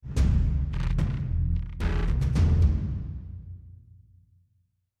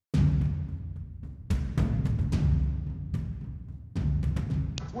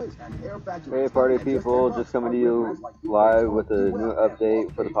Hey, party people, just coming to you live with a new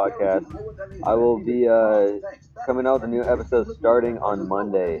update for the podcast. I will be coming out with a new episode starting on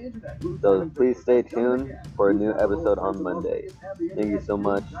Monday. So please stay tuned for a new episode on Monday. Thank you so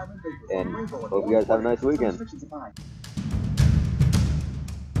much, and hope you guys have a nice weekend.